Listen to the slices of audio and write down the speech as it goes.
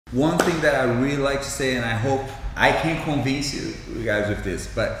One thing that I really like to say, and I hope I can convince you guys with this,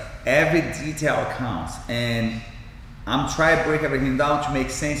 but every detail counts, and I'm trying to break everything down to make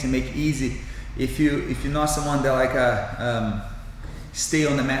sense and make it easy. If you're not someone that like stay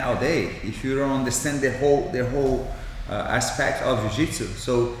on the mat all day, if you don't understand the whole aspect of jiu-jitsu,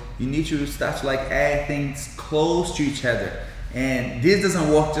 so you need to start to like add things close to each other. And this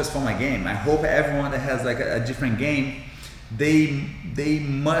doesn't work just for my game. I hope everyone that has like a different game, they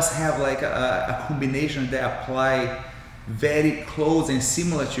must have like a combination that apply very close and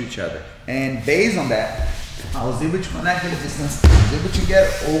similar to each other. And based on that, I was able to connect the distance, I was able to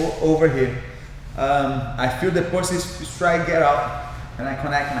get over here. I feel the person is trying to get out, and I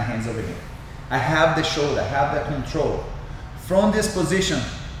connect my hands over here. I have the shoulder, I have the control. From this position,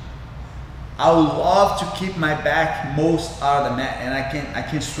 I would love to keep my back most out of the mat, and I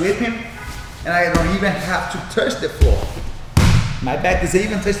can sweep him, and I don't even have to touch the floor. My back doesn't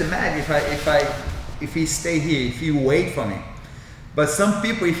even touch the mat if he stay here, if he wait for me. But some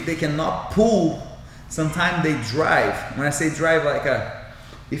people, if they cannot pull, sometimes they drive. When I say drive, like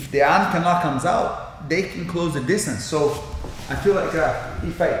if the arm cannot comes out, they can close the distance. So I feel like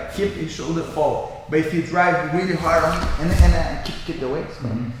if I keep his shoulder forward, but if you drive really hard on me and keep the weight,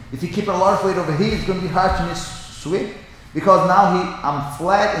 if you keep a lot of weight over here, it's going to be hard to miss sweep, because now I'm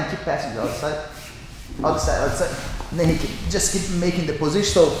flat and keep passing the outside, outside. And then he can just keep making the position.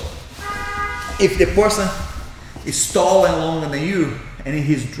 So if the person is tall and longer than you, and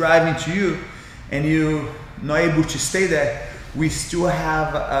he's driving to you, and you're not able to stay there, we still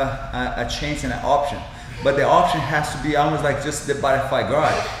have a chance and an option. But the option has to be almost like just the butterfly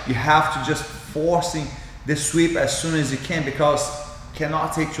guard. You have to just forcing the sweep as soon as you can, because it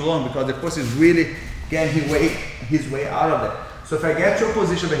cannot take too long, because the person is really getting his way out of it. So if I get to a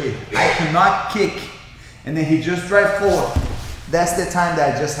position over here, I cannot kick, and then he just drive forward, that's the time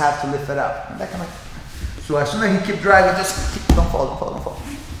that I just have to lift it up. So as soon as he keep driving, just keep, don't fall.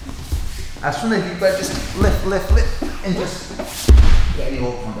 As soon as he just lift, and just get it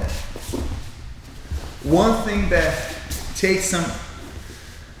over from there. One thing that takes some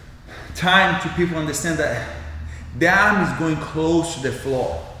time to people understand that the arm is going close to the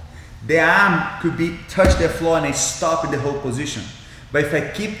floor. The arm could be touch the floor and stop in the whole position. But if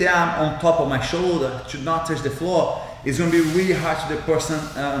I keep the arm on top of my shoulder to not touch the floor, it's going to be really hard to the person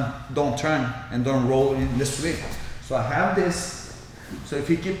don't turn and don't roll in the sweep. So I have this. So if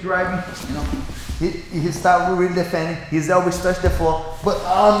he keep driving, you know, he start really defending. His elbows touch the floor, but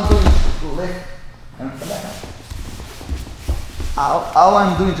I'm doing lift and come back up. All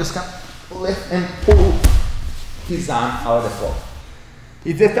I'm doing is just come lift and pull his arm out of the floor.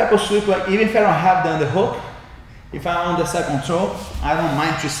 It's the type of sweep, like even if I don't have the underhook, if I'm on the side control, I don't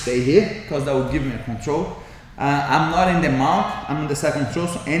mind to stay here, because that will give me a control. I'm not in the mount, I'm in the side control,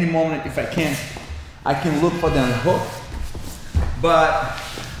 so any moment if I can look for the underhook. But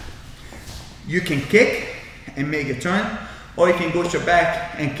you can kick and make a turn, or you can go to your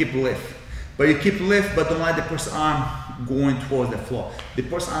back and keep lift. But you keep lift, but don't let the person's arm going towards the floor. The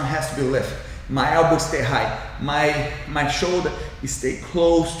person's arm has to be lift. My elbow stay high. My shoulder stay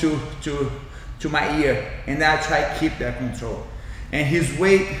close to my ear, and then I try to keep that control. And his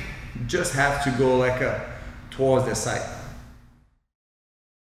weight just have to go like towards the side.